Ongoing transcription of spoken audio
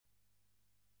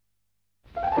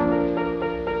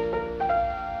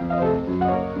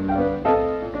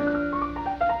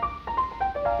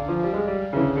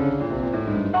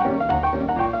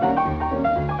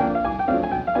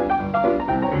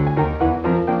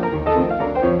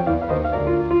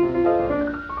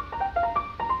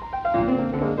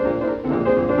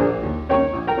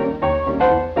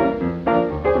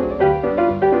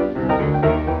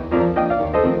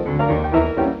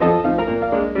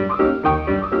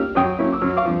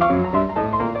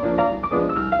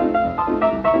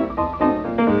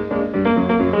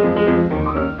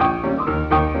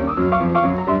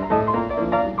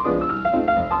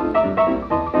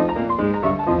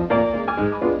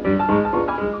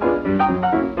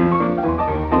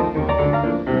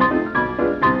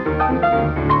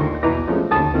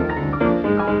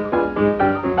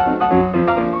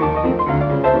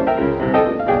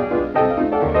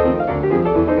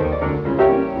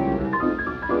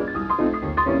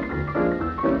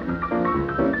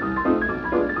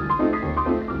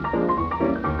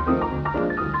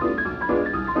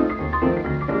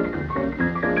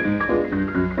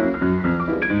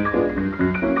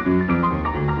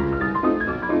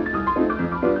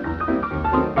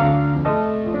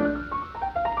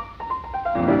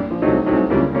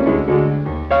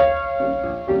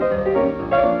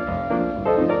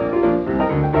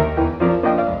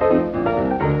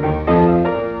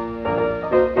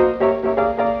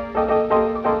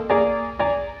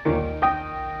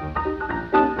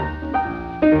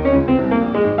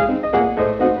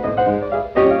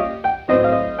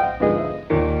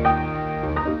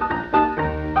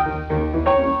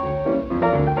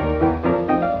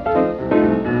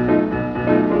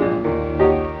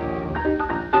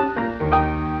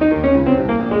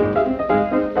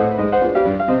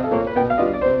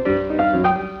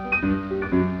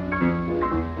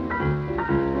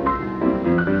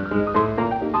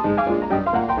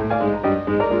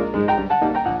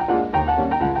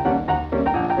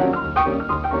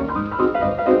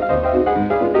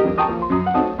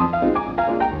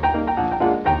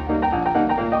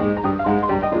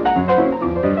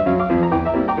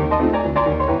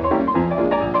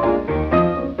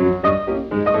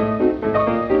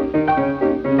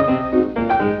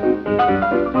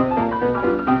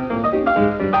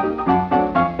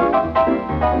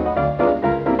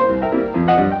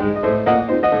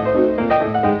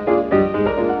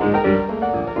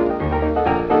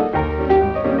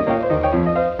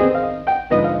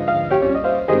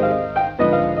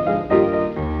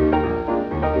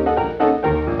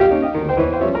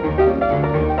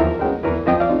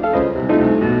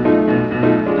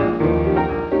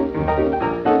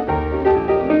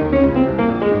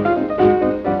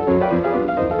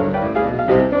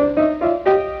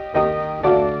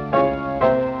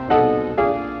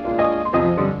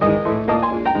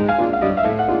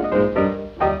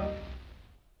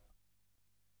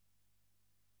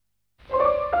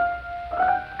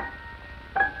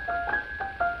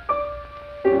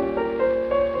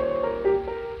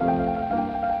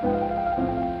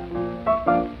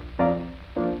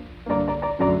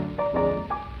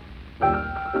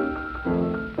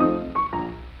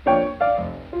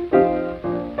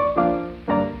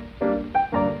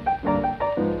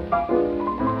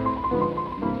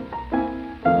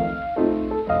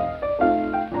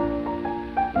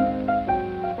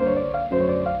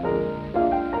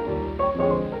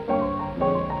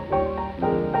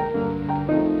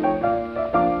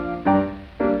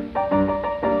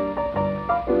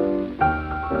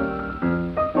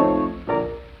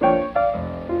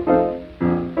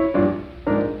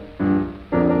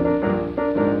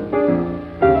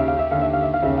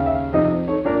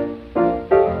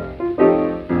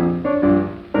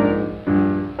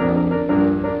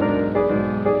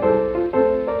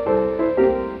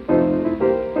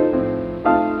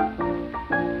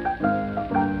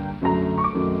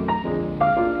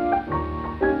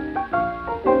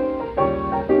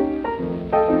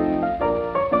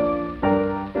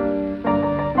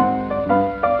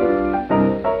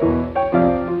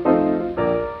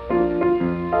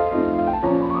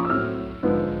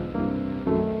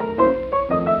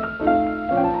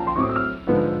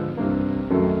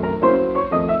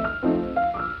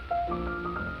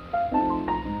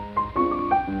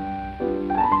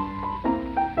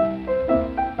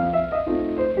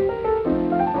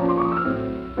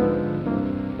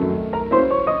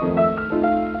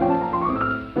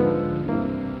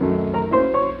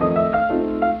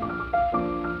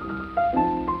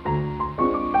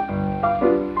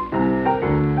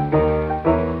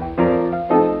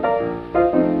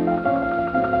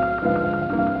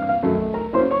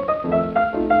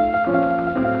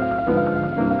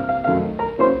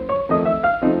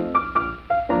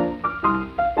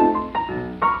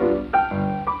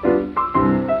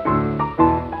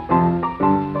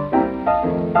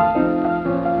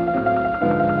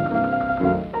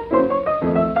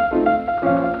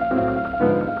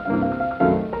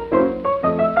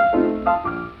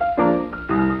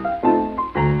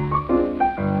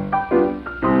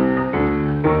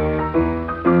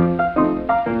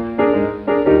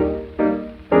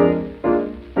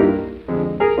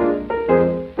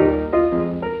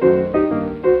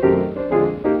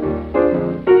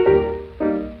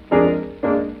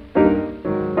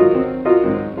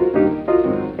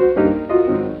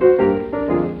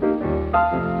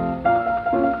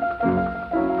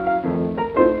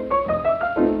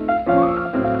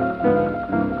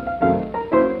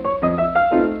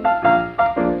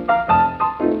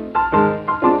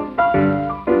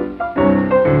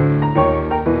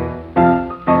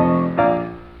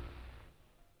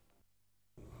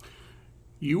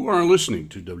You are listening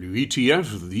to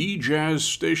WETF, the jazz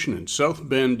station in South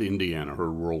Bend, Indiana,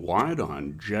 heard worldwide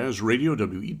on Jazz Radio,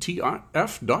 WETF.org.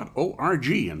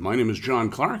 And my name is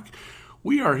John Clark.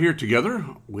 We are here together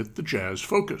with the Jazz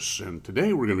Focus, and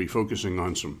today we're going to be focusing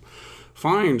on some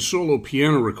fine solo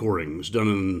piano recordings done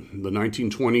in the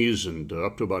 1920s and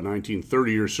up to about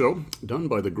 1930 or so, done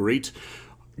by the great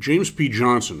James P.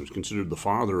 Johnson, who's considered the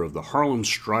father of the Harlem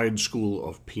Stride School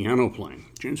of piano playing.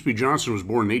 James P. Johnson was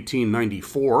born in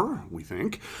 1894, we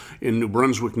think, in New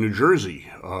Brunswick, New Jersey.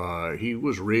 He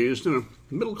was raised in a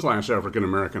middle-class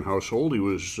African-American household. He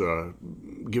was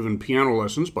given piano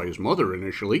lessons by his mother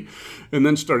initially, and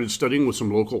then started studying with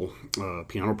some local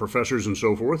piano professors and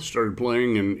so forth, started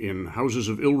playing in houses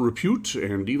of ill repute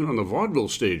and even on the vaudeville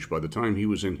stage by the time he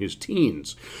was in his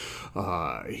teens.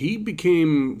 He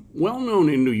became well-known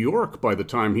in New York by the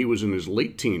time he was in his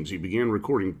late teens. He began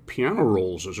recording piano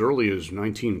rolls as early as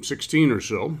 1916 or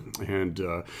so, and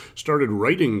started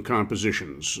writing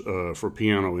compositions for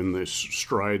piano in this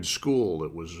Stride school.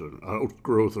 It was an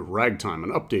outgrowth of ragtime, an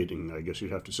updating, I guess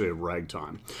you'd have to say, of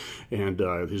ragtime. And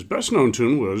his best-known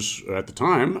tune was, at the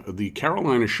time, the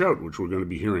Carolina Shout, which we're going to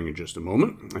be hearing in just a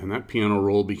moment. And that piano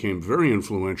roll became very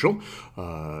influential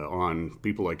on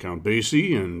people like Count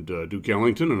Basie and Duke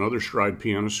Ellington and other Stride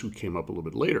pianists who came up a little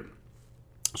bit later.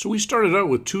 So we started out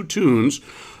with two tunes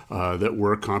that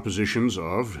were compositions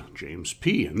of James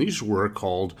P. And these were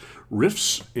called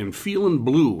Riffs and Feelin'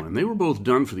 Blue. And they were both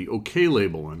done for the OK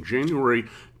label on January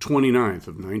 29th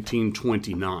of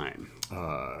 1929.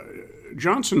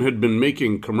 Johnson had been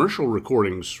making commercial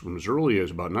recordings from as early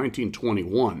as about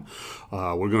 1921.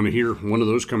 We're going to hear one of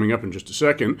those coming up in just a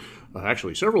second.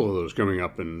 Actually, several of those coming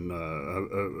up in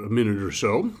a minute or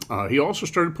so. He also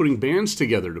started putting bands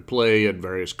together to play at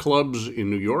various clubs in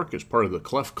New York as part of the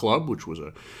Clef Club, which was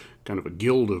a kind of a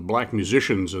guild of black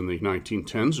musicians in the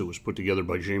 1910s. It was put together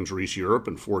by James Reese Europe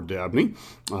and Ford Dabney.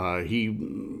 He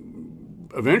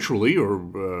eventually, or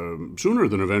sooner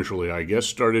than eventually, I guess,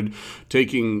 started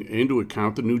taking into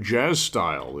account the new jazz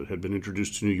style that had been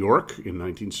introduced to New York in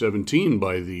 1917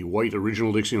 by the white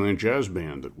original Dixieland jazz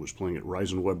band that was playing at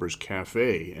Reisenweber's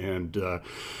Cafe. And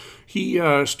he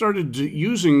started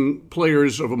using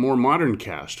players of a more modern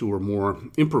cast who were more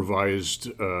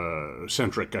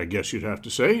improvised-centric, I guess you'd have to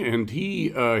say, and he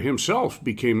himself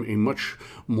became a much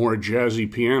more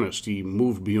jazzy pianist. He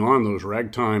moved beyond those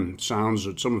ragtime sounds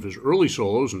that some of his early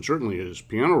solos, and certainly his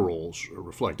piano rolls,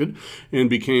 reflected, and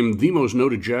became the most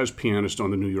noted jazz pianist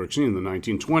on the New York scene in the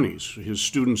 1920s. His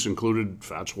students included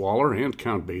Fats Waller and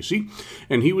Count Basie,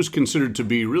 and he was considered to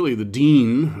be really the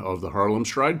dean of the Harlem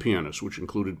Stride pianists, which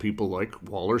included people like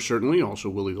Waller, certainly, also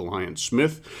Willie the Lion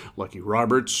Smith, Lucky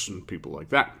Roberts, and people like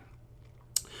that.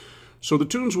 So the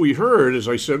tunes we heard, as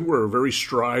I said, were very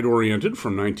stride-oriented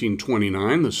from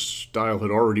 1929. The style had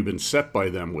already been set by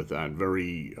them with that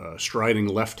very striding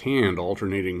left hand,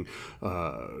 alternating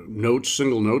notes,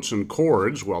 single notes, and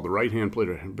chords, while the right hand played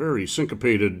a very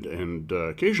syncopated and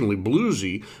occasionally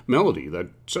bluesy melody. That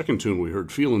second tune we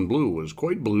heard, Feelin' Blue, was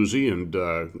quite bluesy and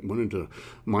went into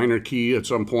minor key at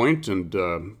some point and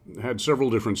had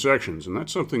several different sections. And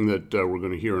that's something that we're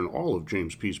going to hear in all of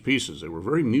James P.'s pieces. They were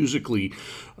very musically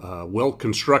well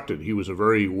constructed. He was a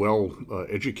very well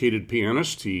educated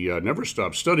pianist. He never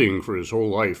stopped studying for his whole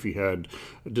life. He had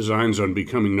designs on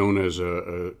becoming known as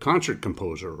a concert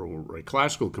composer or a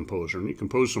classical composer, and he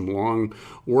composed some long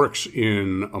works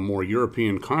in a more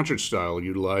European concert style,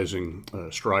 utilizing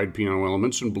stride piano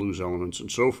elements and blues elements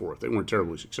and so forth. They weren't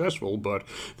terribly successful, but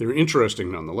they're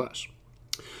interesting nonetheless.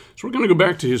 So we're going to go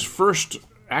back to his first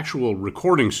actual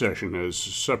recording session as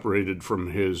separated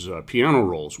from his piano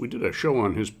rolls. We did a show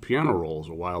on his piano rolls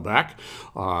a while back.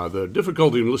 The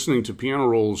difficulty in listening to piano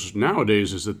rolls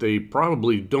nowadays is that they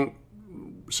probably don't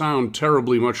sound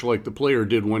terribly much like the player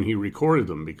did when he recorded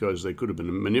them, because they could have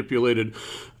been manipulated.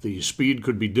 The speed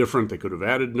could be different. They could have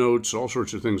added notes, all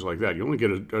sorts of things like that. You only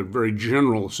get a very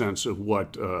general sense of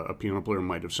what a piano player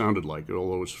might have sounded like,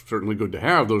 although it's certainly good to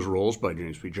have those rolls by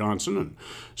James P. Johnson and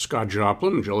Scott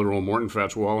Joplin and Jelly Roll Morton,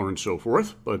 Fats Waller, and so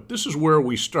forth. But this is where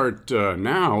we start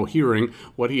now hearing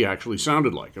what he actually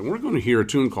sounded like. And we're going to hear a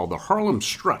tune called the Harlem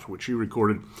Strut, which he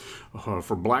recorded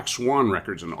for Black Swan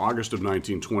Records in August of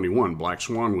 1921. Black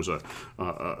Swan was a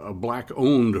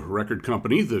black-owned record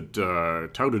company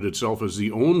that touted itself as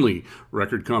the only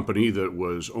record company that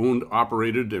was owned,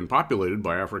 operated, and populated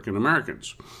by African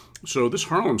Americans. So this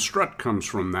Harlem Strut comes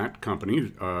from that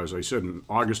company, as I said, in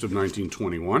August of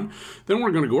 1921. Then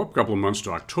we're going to go up a couple of months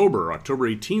to October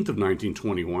 18th of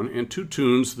 1921, and two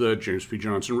tunes that James P.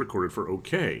 Johnson recorded for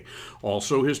OK.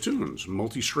 Also his tunes,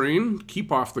 Multi-Strain,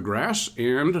 Keep Off the Grass,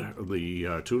 and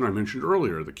the tune I mentioned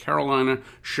earlier, the Carolina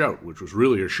Shout, which was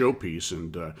really a showpiece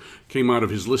and came out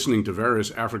of his listening to various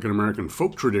African-American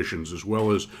folk traditions as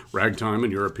well as ragtime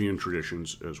and European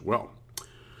traditions as well.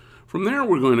 From there,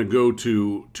 we're going to go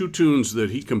to two tunes that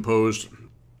he composed,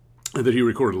 that he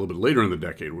recorded a little bit later in the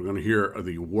decade. We're going to hear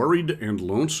the Worried and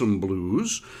Lonesome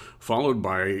Blues, followed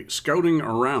by Scouting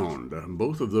Around.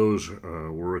 Both of those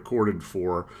were recorded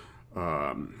for,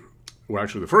 well,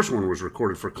 actually, the first one was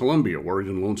recorded for Columbia, Worried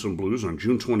and Lonesome Blues, on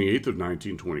June 28th of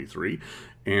 1923,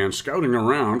 and Scouting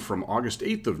Around from August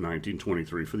 8th of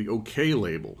 1923 for the OK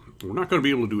label. We're not going to be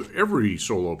able to do every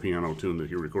solo piano tune that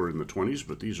he recorded in the 20s,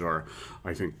 but these are,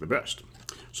 I think, the best.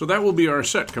 So that will be our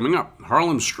set coming up.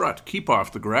 Harlem Strut, Keep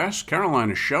Off the Grass,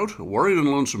 Carolina Shout, Worried and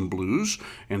Lonesome Blues,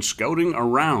 and Scouting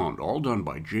Around, all done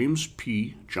by James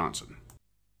P. Johnson.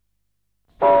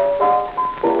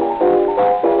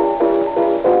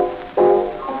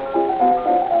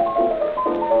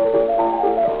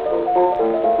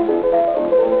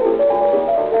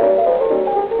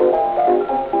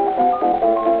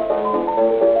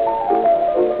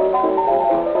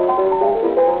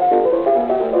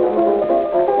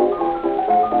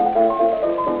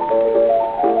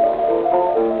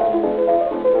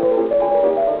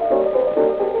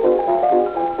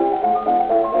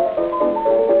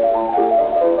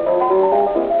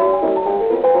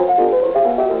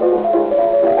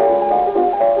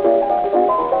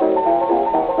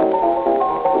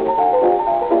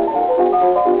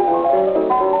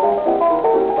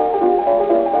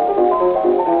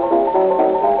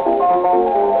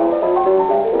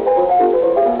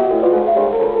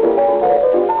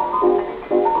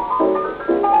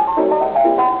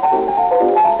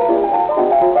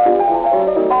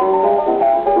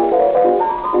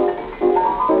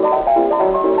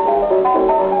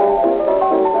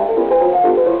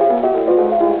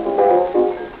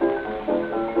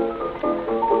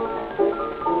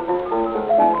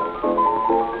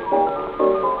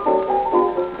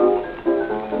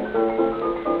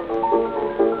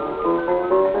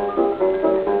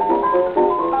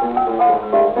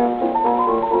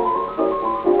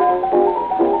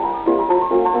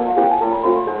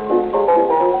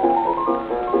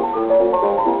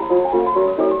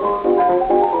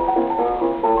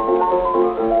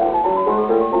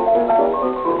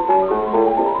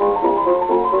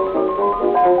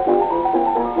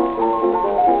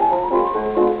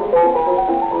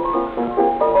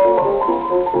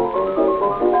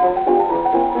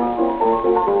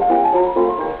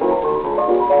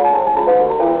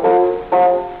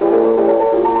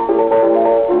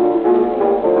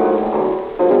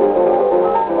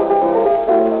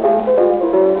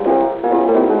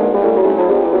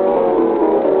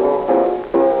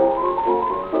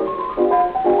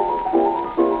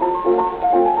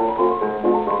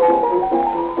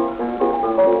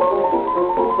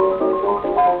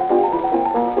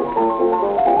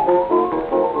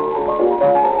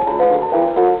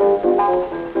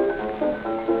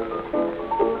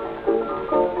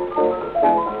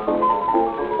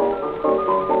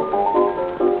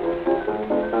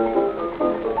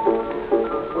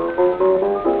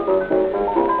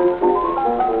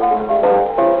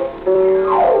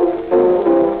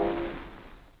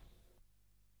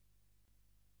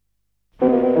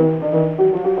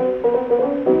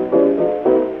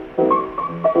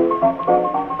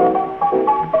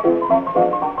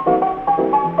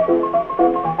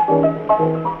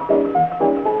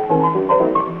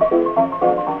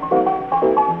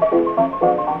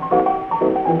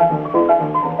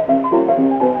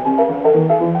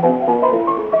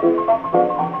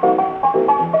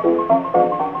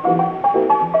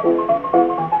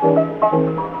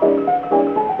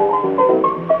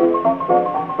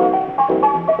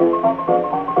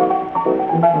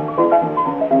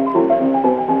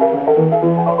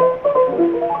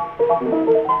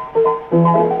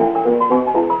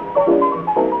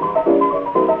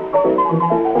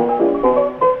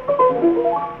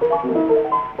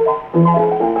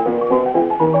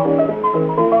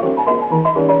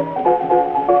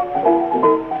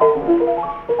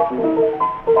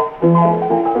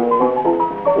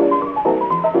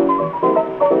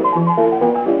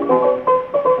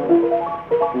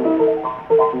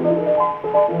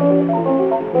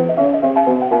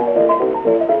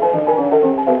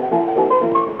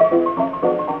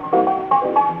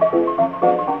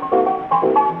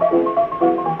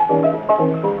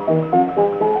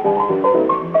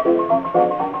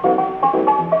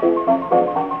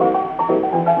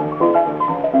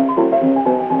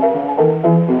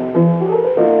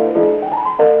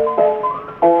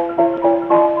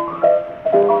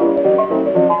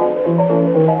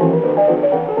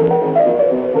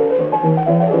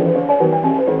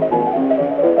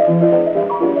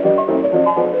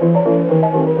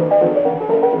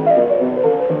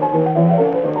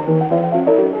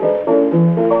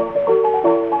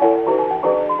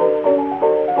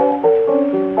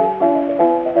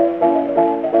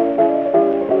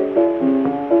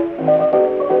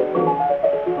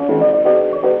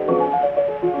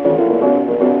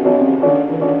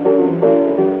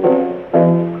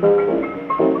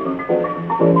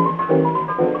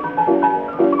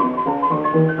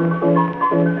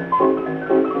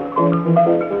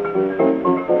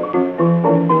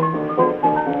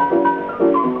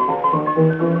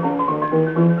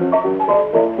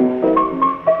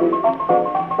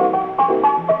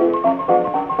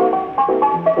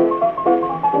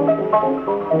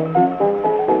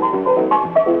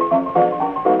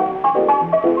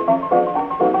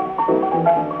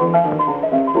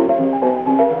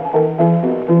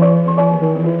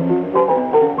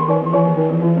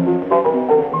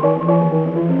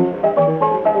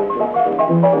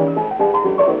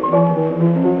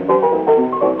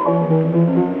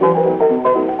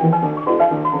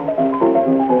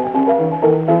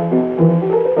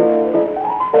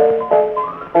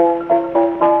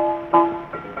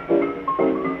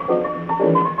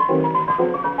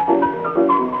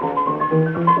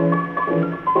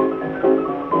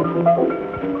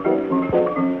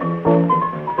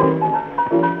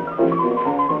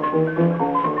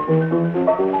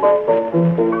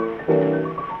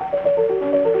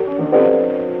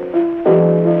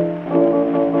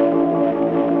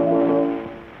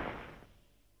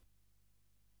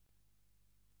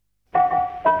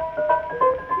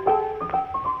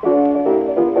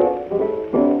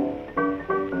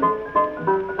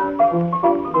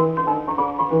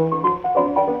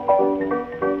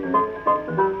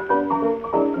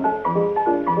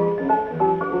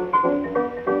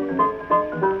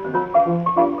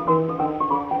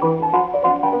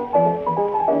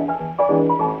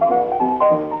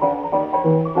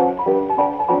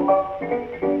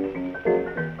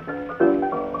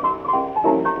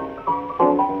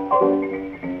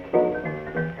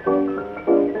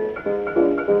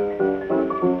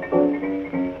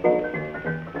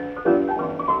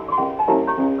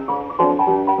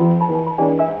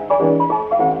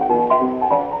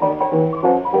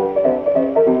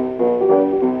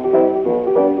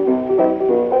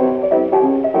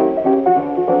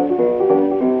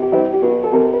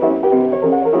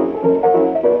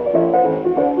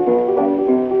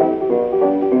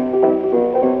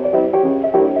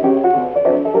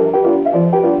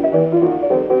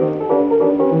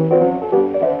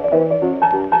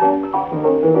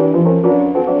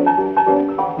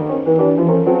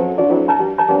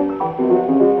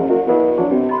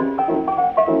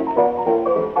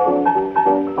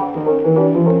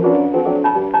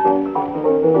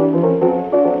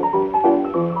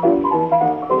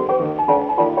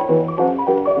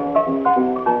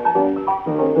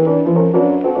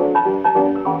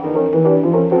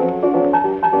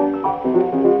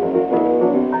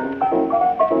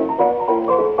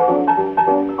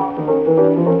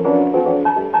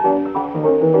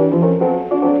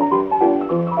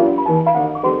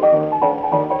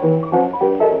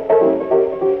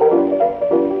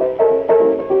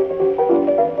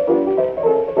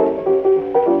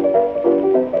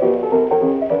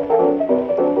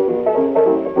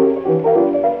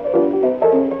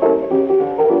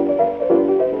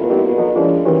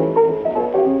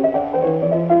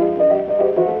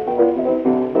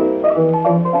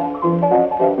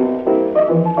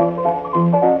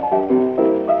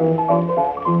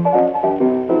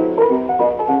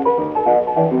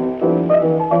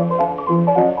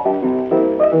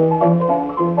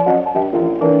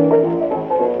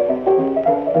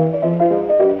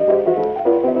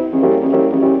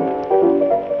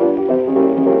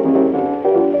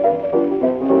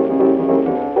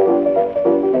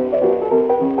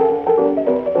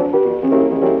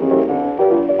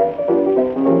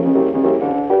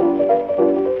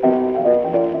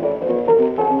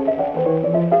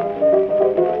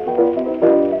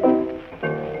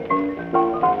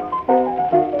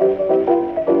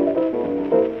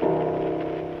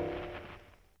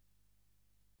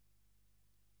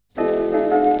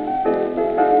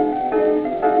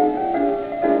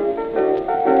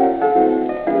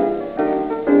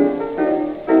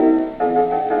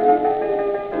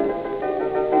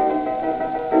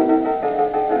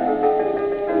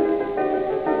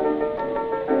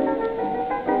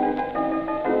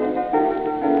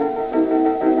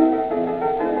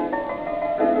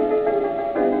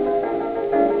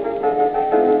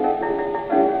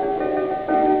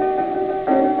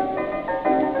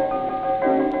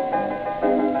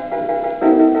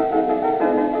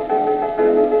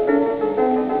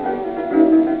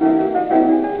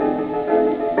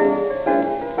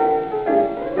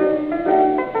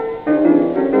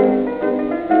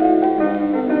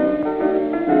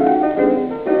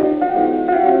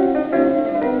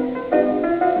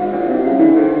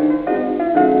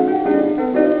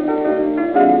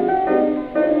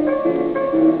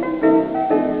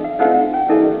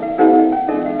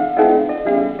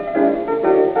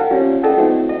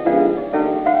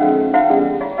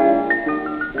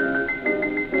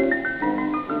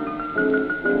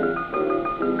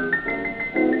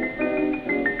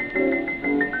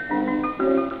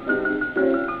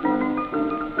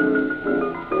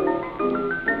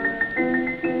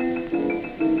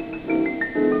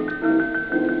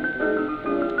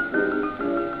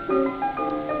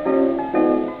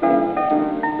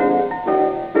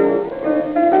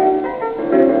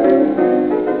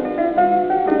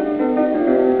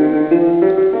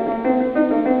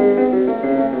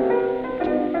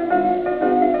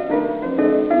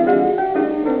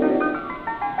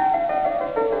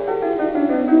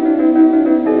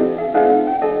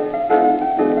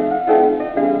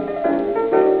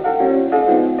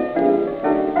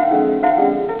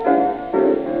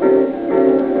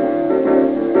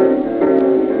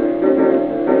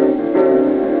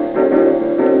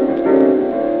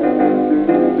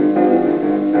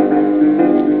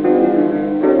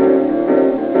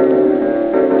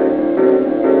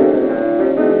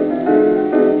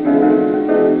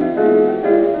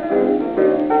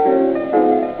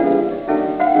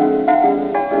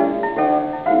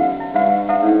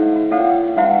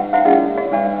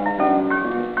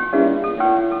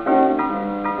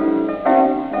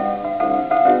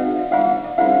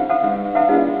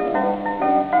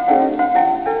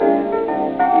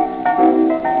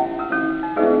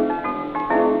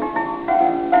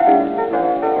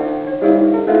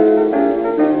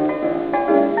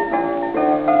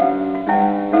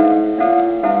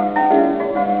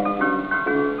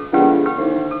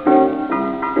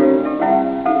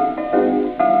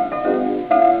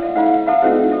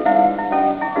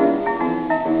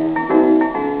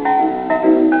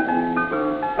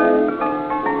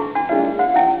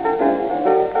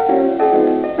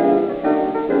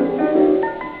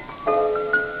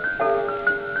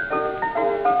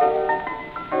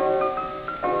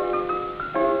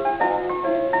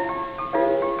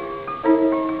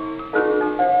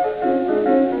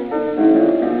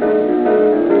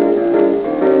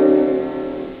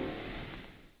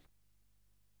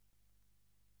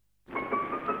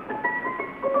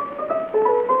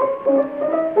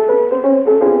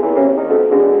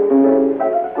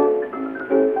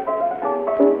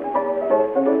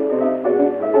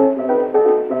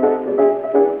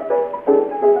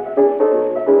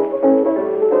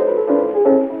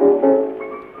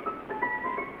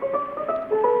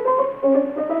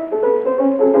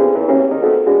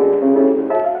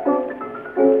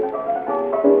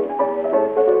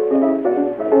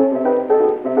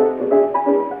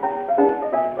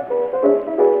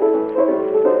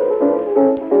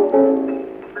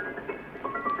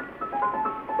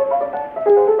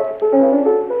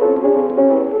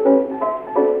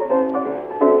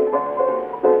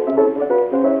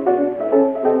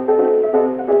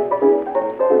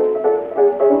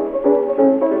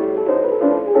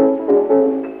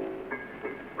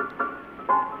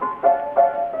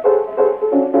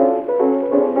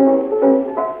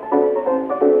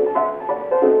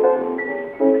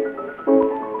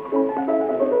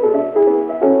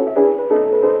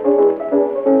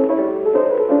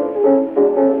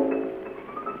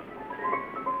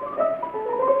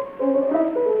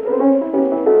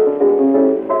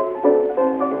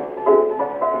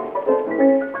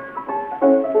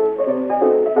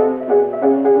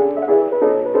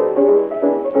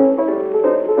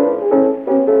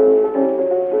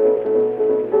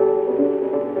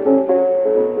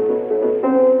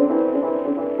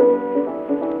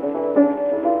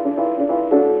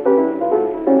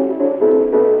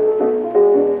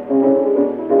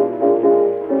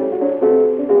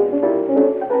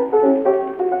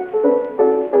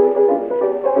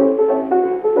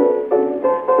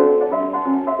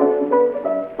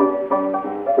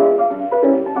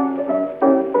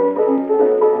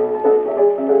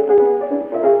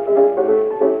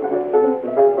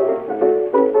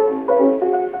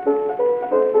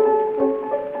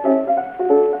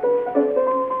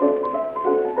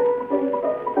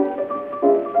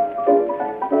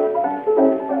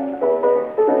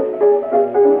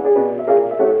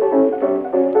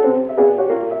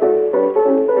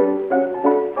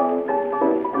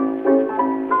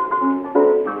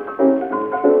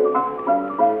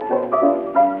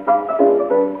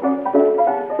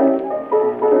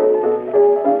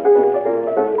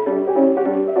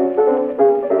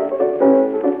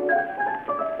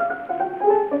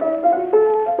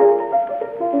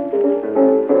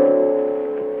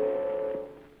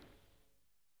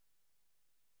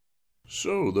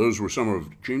 So those were some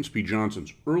of James P.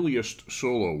 Johnson's earliest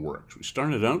solo works. We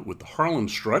started out with the Harlem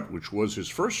Strut, which was his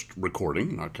first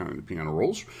recording, not counting the piano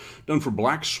rolls, done for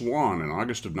Black Swan in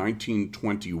August of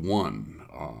 1921.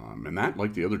 And that,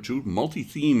 like the other two,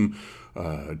 multi-theme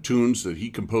tunes that he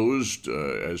composed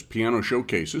as piano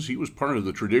showcases. He was part of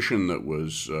the tradition that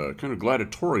was kind of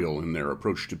gladiatorial in their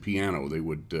approach to piano. They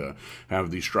would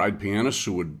have these stride pianists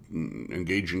who would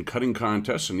engage in cutting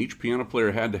contests, and each piano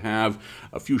player had to have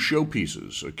a few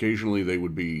showpieces. Occasionally they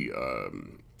would be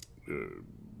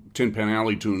Tin Pan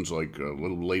Alley tunes like a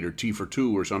little later Tea for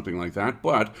Two or something like that,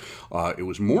 but it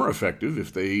was more effective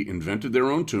if they invented their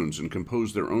own tunes and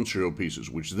composed their own showpieces,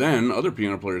 which then other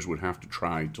piano players would have to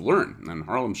try to learn. And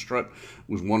Harlem Strut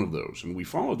was one of those. And we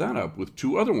followed that up with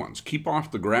two other ones, Keep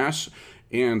Off the Grass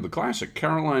and the classic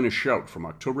Carolina Shout from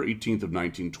October 18th of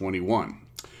 1921.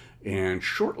 And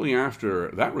shortly after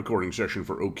that recording session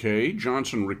for OK,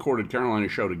 Johnson recorded Carolina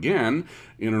Shout again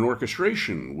in an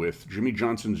orchestration with Jimmy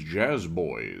Johnson's Jazz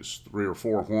Boys, 3 or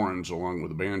 4 horns along with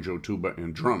a banjo, tuba,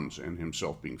 and drums, and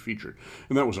himself being featured.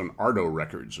 And that was on Ardo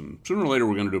Records. And sooner or later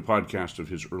we're going to do a podcast of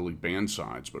his early band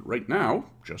sides, but right now,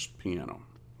 just piano.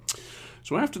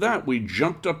 So after that, we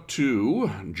jumped up to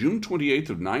June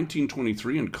 28th of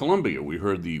 1923 in Columbia. We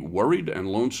heard the Worried and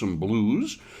Lonesome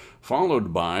Blues,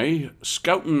 followed by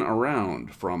Scoutin'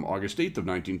 Around from August 8th of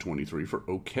 1923 for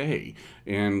OK.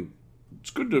 And it's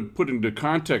good to put into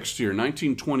context here.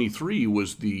 1923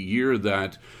 was the year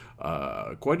that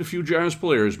quite a few jazz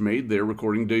players made their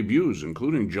recording debuts,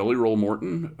 including Jelly Roll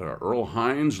Morton, Earl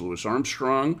Hines, Louis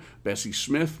Armstrong, Bessie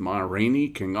Smith, Ma Rainey,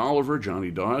 King Oliver,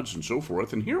 Johnny Dodds, and so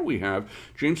forth. And here we have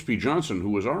James P. Johnson, who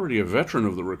was already a veteran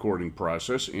of the recording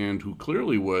process and who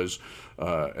clearly was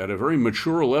at a very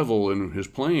mature level in his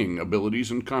playing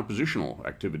abilities and compositional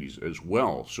activities as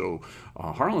well. So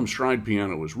Harlem Stride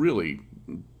piano was really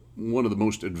one of the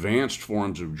most advanced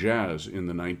forms of jazz in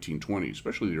the 1920s,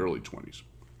 especially the early 20s.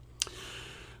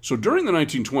 So during the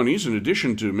 1920s, in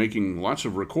addition to making lots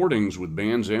of recordings with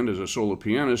bands and as a solo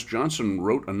pianist, Johnson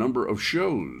wrote a number of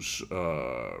shows,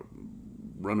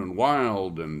 Runnin'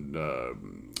 Wild and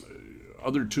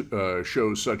other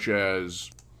shows such as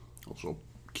also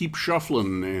Keep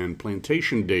Shufflin' and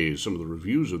Plantation Days, some of the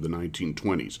reviews of the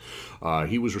 1920s.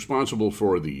 He was responsible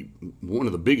for one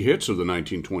of the big hits of the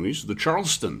 1920s, the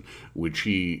Charleston, which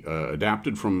he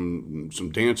adapted from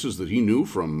some dances that he knew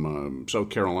from South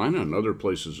Carolina and other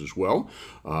places as well.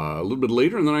 A little bit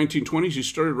later in the 1920s, he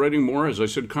started writing more, as I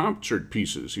said, concert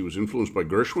pieces. He was influenced by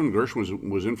Gershwin. Gershwin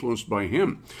was influenced by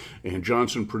him. And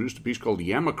Johnson produced a piece called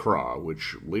Yamacraw,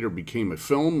 which later became a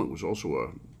film. It was also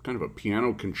a kind of a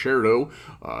piano concerto.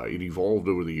 It evolved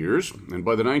over the years. And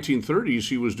by the 1930s,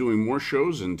 he was doing more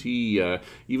shows, and he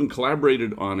even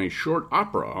collaborated on a short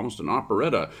opera, almost an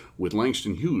operetta, with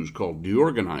Langston Hughes called The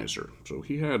Organizer. So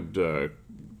he had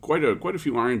quite a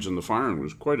few irons in the fire and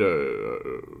was quite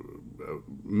a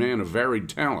man of varied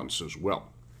talents as well.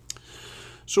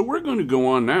 So we're going to go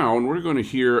on now, and we're going to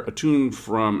hear a tune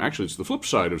from, actually it's the flip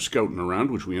side of Scoutin'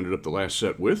 Around, which we ended up the last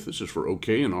set with. This is for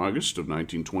OK in August of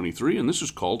 1923, and this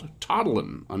is called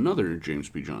Toddlin', another James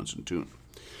P. Johnson tune.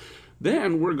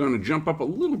 Then we're going to jump up a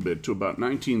little bit to about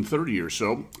 1930 or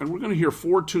so, and we're going to hear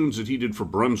 4 tunes that he did for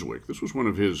Brunswick. This was one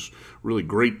of his really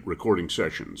great recording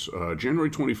sessions. January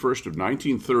 21st of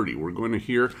 1930, we're going to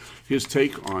hear his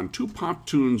take on 2 pop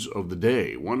tunes of the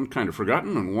day, one kind of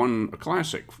forgotten and one a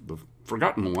classic. The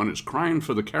forgotten one is Crying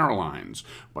for the Carolines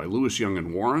by Lewis Young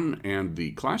and Warren, and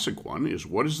the classic one is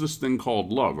What Is This Thing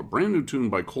Called Love, a brand new tune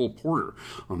by Cole Porter,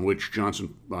 on which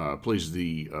Johnson plays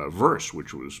the verse,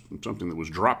 which was something that was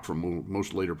dropped from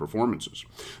most later performances.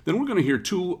 Then we're going to hear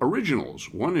 2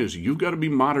 originals. One is You've Got to Be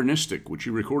Modernistic, which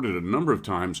he recorded a number of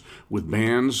times with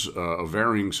bands of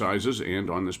varying sizes and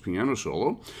on this piano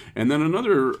solo. And then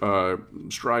another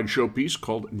stride showpiece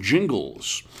called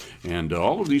Jingles. And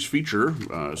all of these feature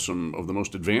some of the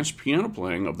most advanced piano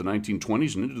playing of the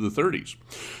 1920s and into the 30s.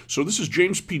 So this is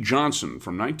James P. Johnson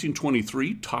from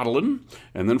 1923, Toddlin',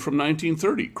 and then from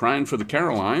 1930, Crying for the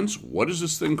Carolines, What Is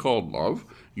This Thing Called Love,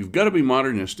 You've Got to Be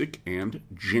Modernistic, and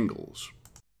Jingles.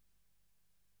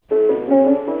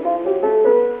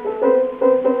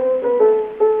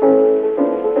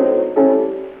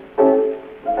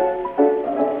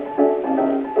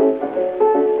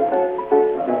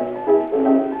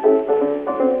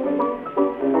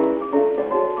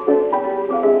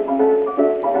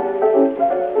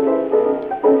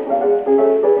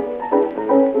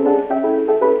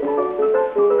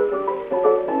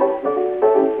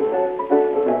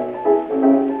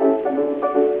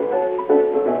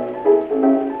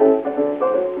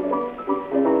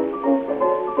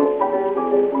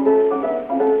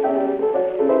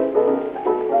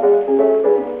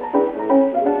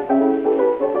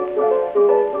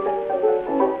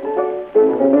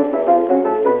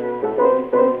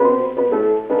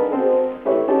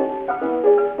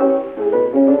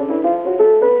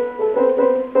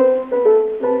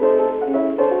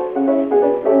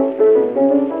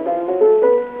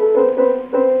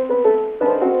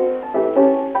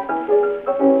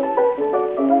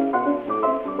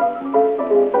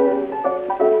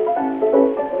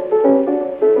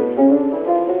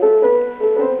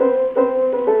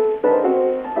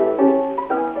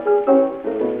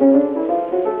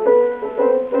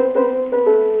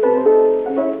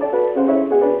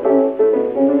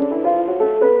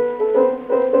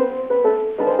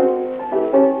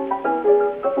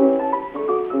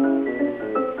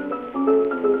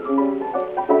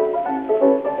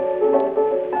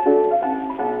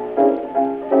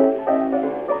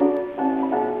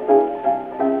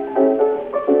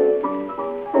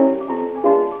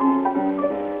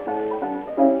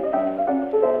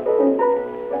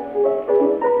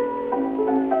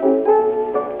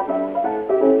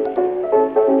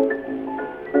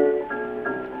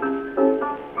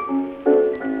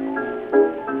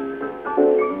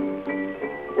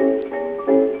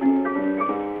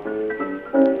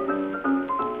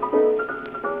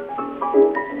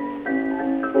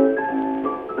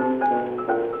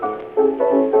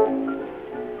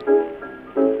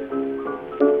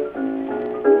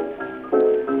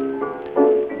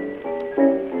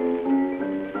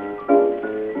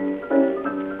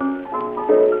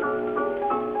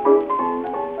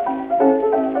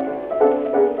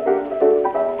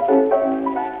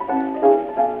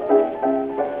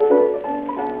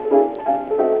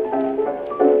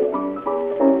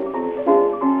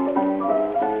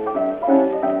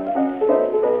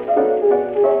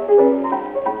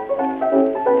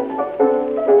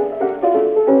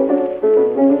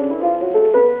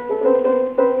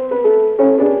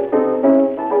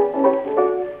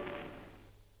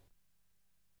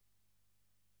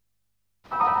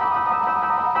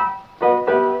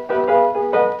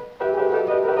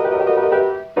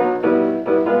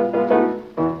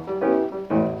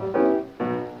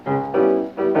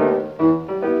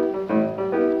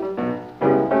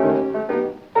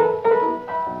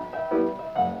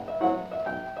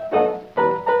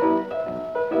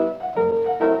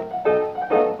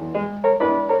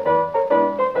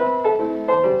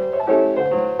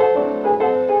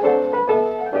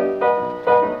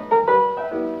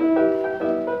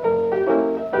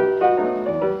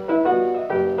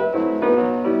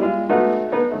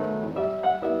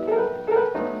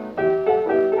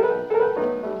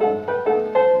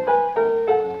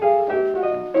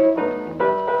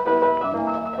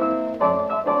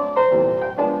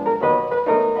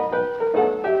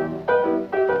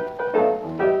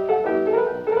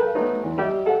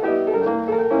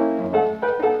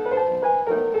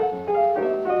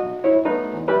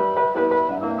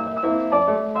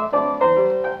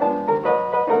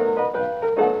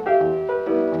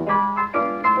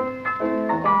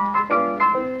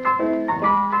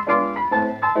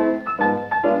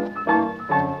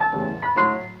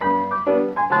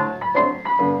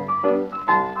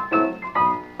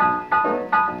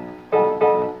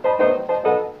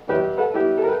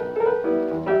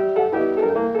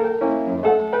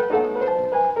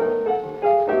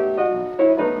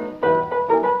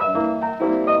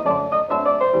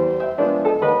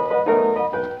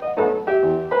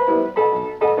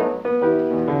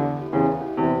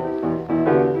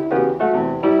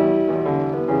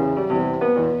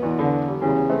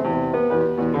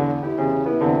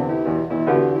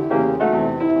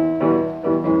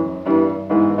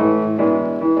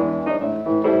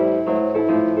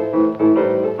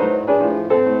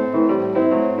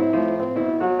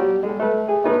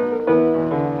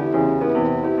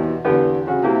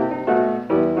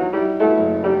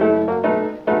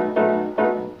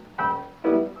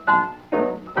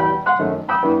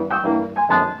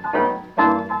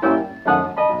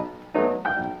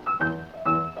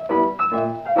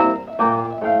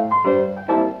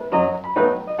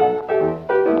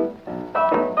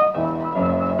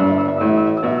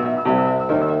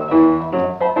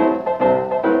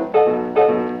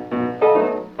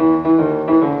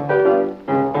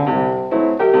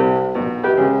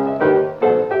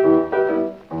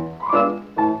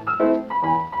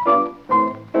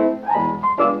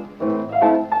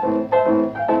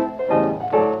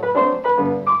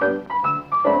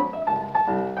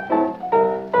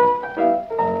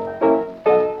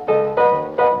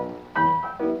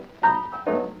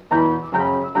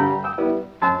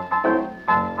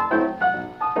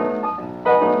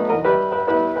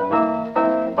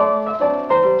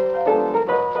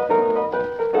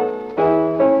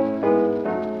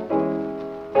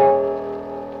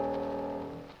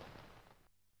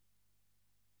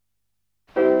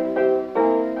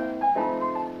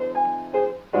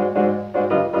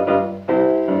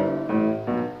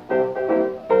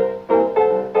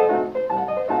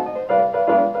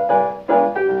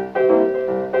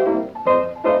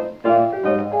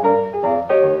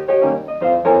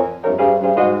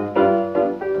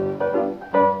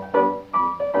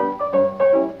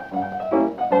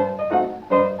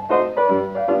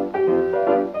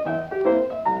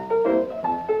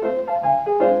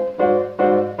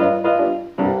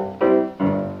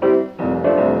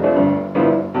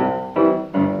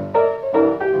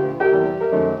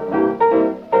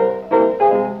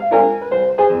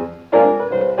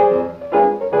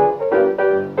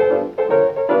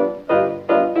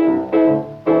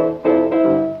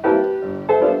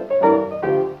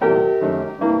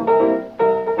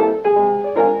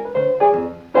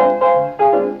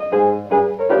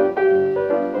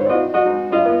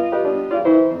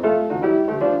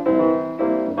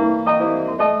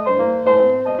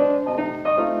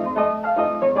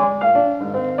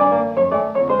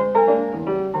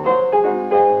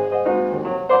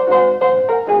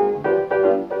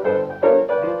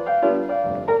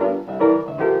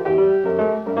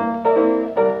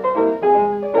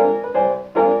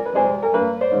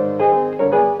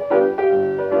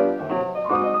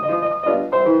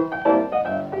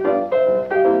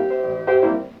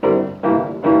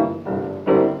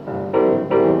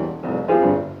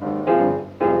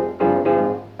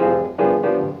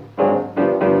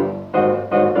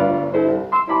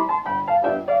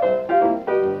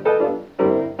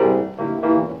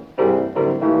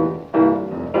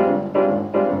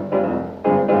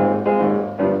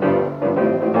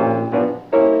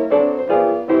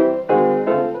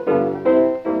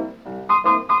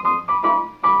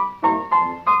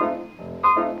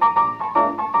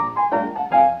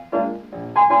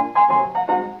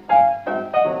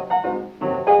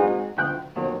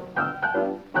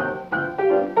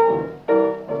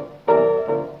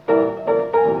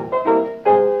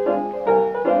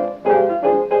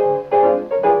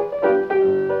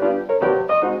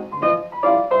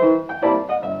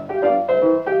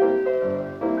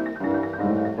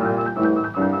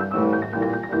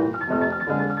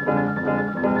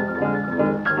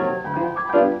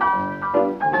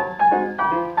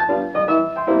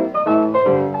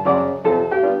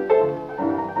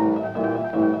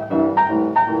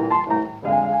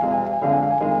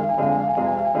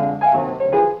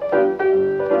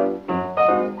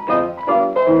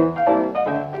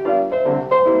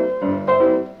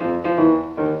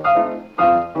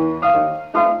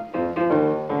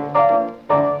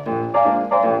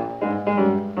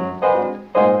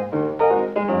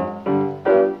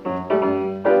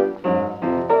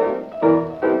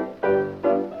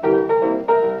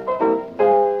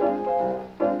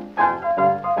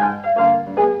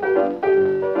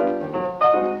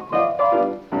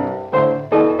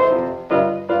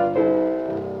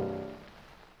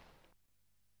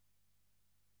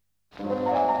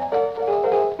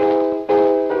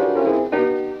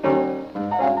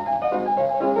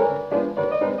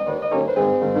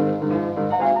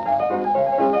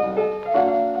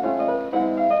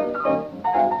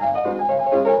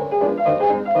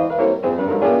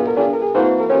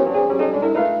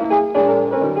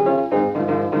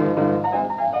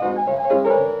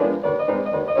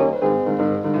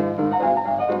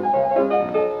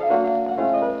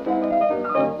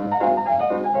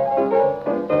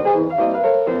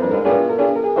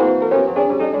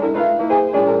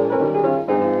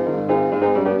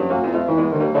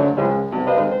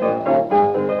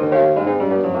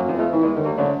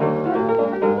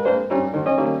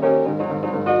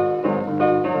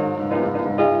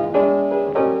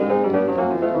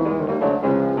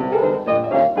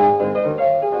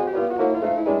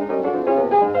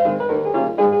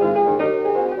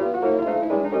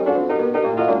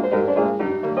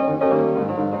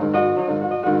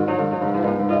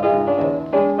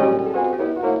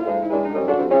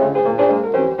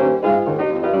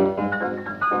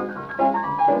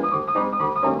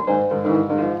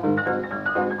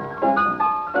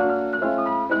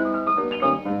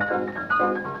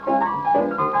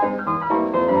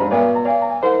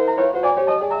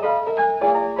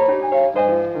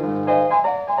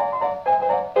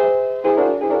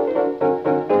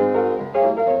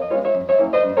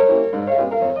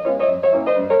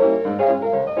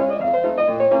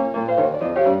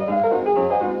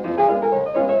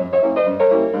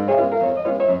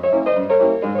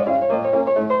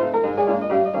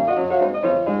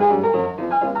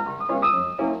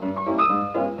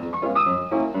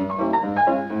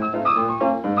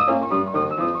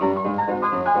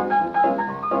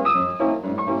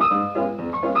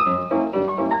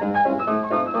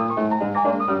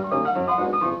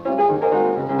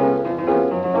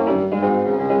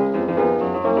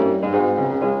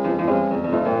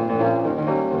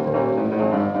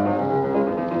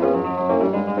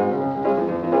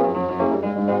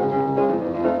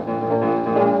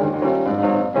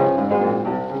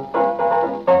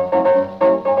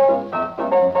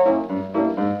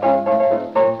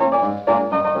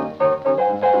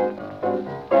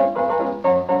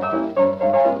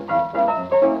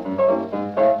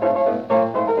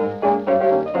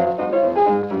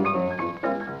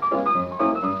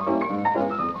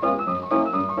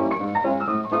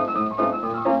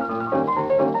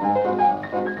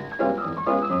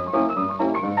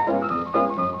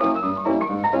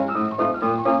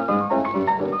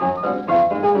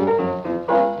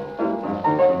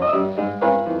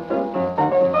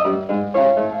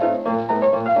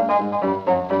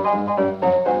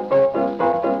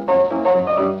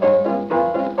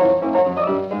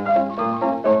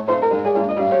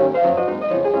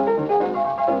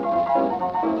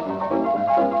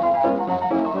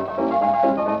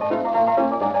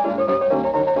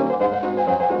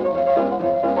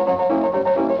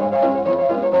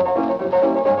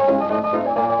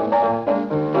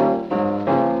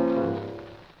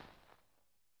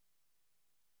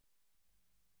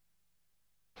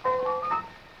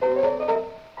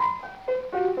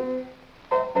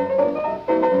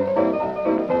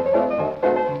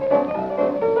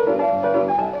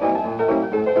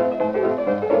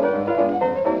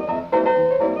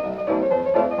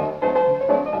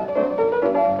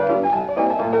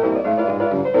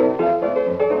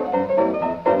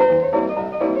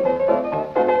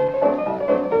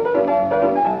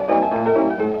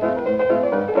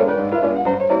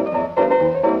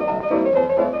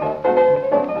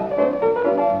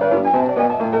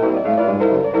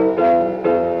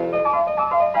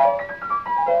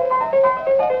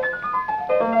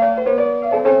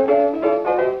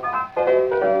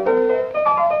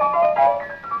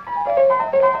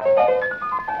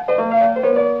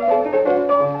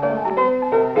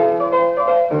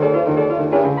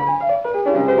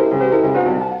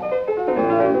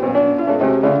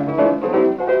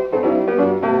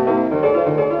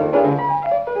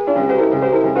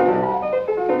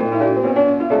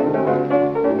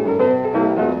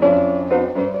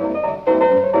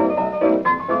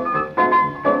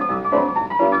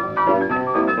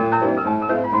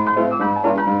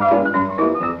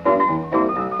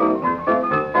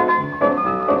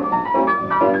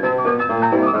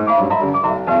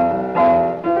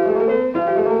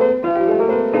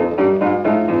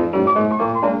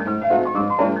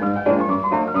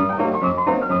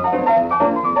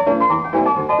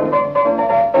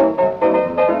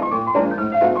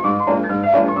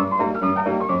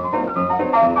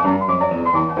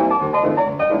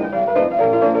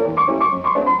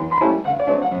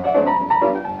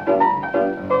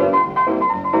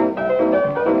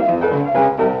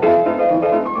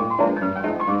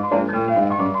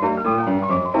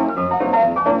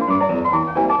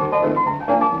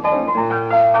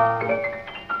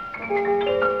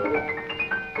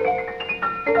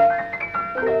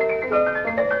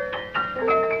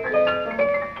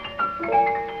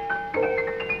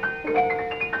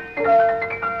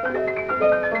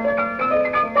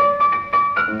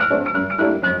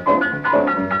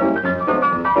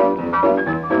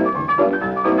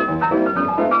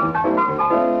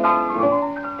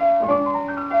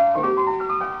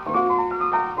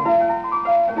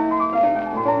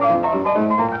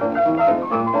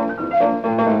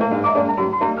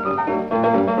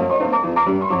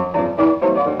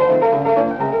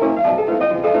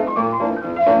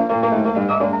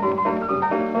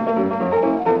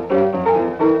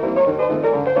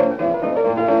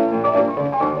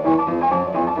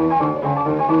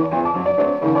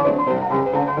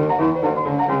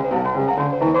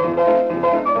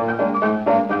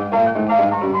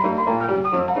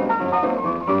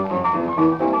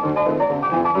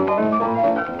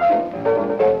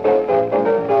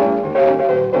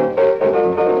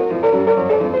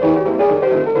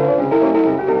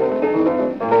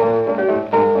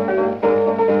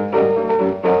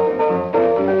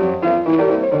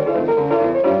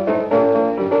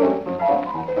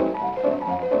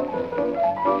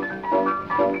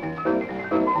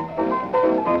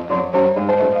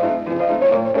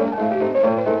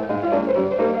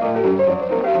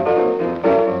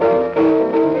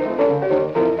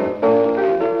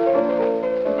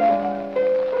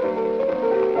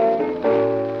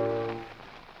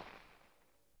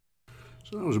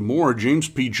 was more James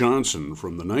P. Johnson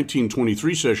from the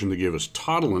 1923 session that gave us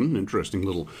Toddlin', interesting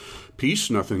little piece,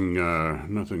 nothing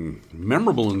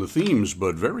memorable in the themes,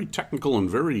 but very technical and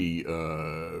very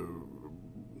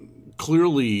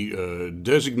clearly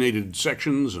designated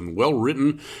sections and well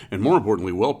written, and more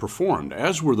importantly, well performed,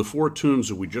 as were the four tunes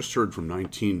that we just heard from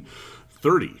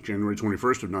January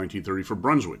 21st of 1930 for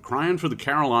Brunswick. Crying for the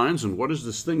Carolines and What Is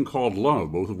This Thing Called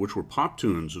Love, both of which were pop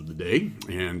tunes of the day,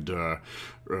 and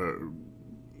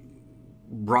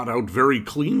brought out very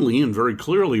cleanly and very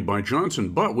clearly by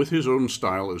Johnson, but with his own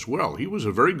style as well. He was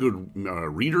a very good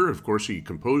reader. Of course, he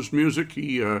composed music.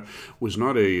 He was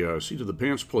not a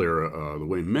seat-of-the-pants player the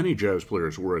way many jazz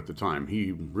players were at the time.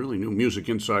 He really knew music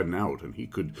inside and out, and he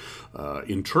could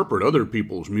interpret other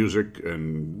people's music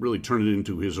and really turn it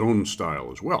into his own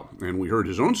style as well. And we heard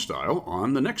his own style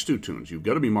on the next two tunes, You've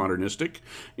Got to Be Modernistic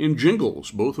and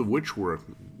Jingles, both of which were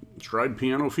stride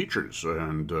piano features,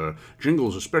 and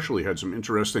Jingles especially had some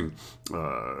interesting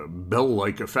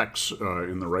bell-like effects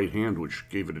in the right hand, which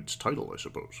gave it its title, I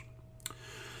suppose.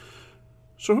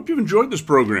 So I hope you've enjoyed this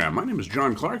program. My name is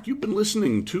John Clark. You've been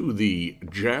listening to the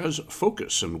Jazz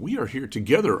Focus, and we are here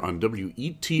together on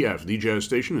WETF, the jazz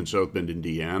station in South Bend,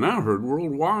 Indiana, heard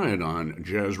worldwide on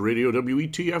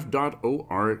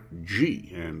jazzradio.wetf.org.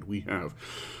 And we have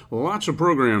lots of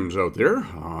programs out there.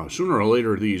 Sooner or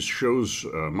later, these shows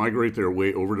migrate their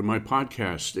way over to my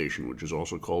podcast station, which is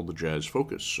also called the Jazz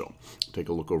Focus. So take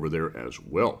a look over there as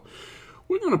well.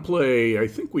 We're going to play, I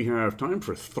think we have time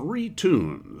for 3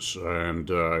 tunes,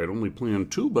 and I'd only planned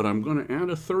 2, but I'm going to add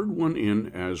a third one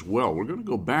in as well. We're going to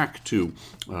go back to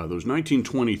those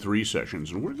 1923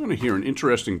 sessions, and we're going to hear an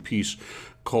interesting piece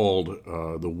called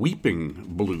The Weeping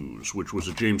Blues, which was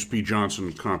a James P.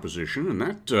 Johnson composition, and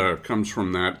that comes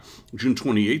from that June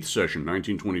 28th session,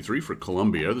 1923 for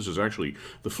Columbia. This is actually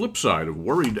the flip side of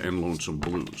Worried and Lonesome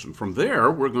Blues. And from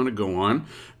there, we're going to go on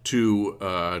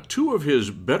to 2 of his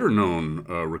better-known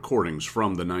recordings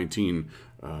from the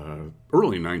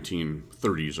early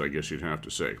 1930s, I guess you'd have to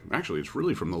say. Actually, it's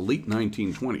really from the late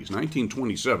 1920s,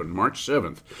 1927, March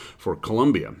 7th, for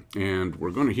Columbia. And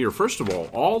we're going to hear, first of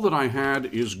all That I Had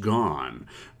Is Gone,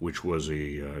 which was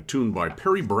a tune by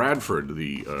Perry Bradford,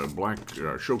 the black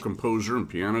show composer and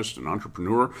pianist and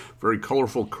entrepreneur. Very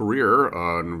colorful career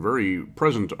and very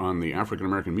present on the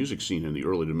African-American music scene in the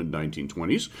early to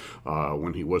mid-1920s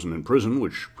when he wasn't in prison,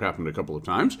 which happened a couple of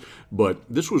times. But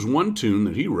this was one tune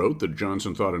that he wrote that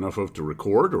Johnson thought enough of to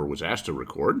record, or was asked to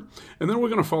record. And then we're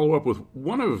going to follow up with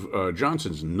one of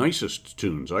Johnson's nicest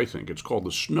tunes, I think. It's called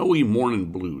the Snowy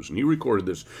Mornin' Blues, and he recorded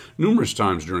this numerous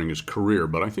times during his career,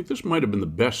 but I think this might have been the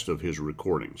best of his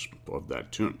recordings of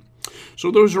that tune. So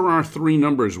those are our 3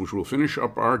 numbers, which will finish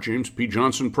up our James P.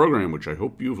 Johnson program, which I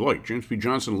hope you've liked. James P.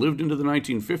 Johnson lived into the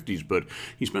 1950s, but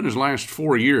he spent his last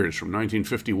 4 years, from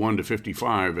 1951 to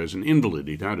 55, as an invalid.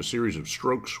 He'd had a series of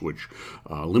strokes, which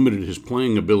limited his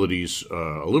playing abilities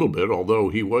a little bit, although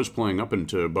he was playing up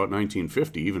into about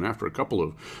 1950, even after a couple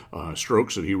of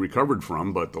strokes that he recovered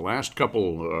from. But the last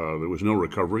couple, there was no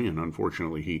recovery, and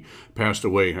unfortunately he passed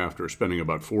away after spending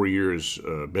about 4 years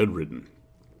bedridden.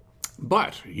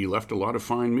 But he left a lot of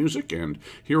fine music, and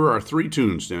here are 3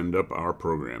 tunes to end up our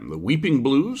program. The Weeping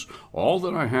Blues, All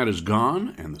That I Had Is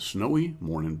Gone, and the Snowy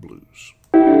Mornin' Blues.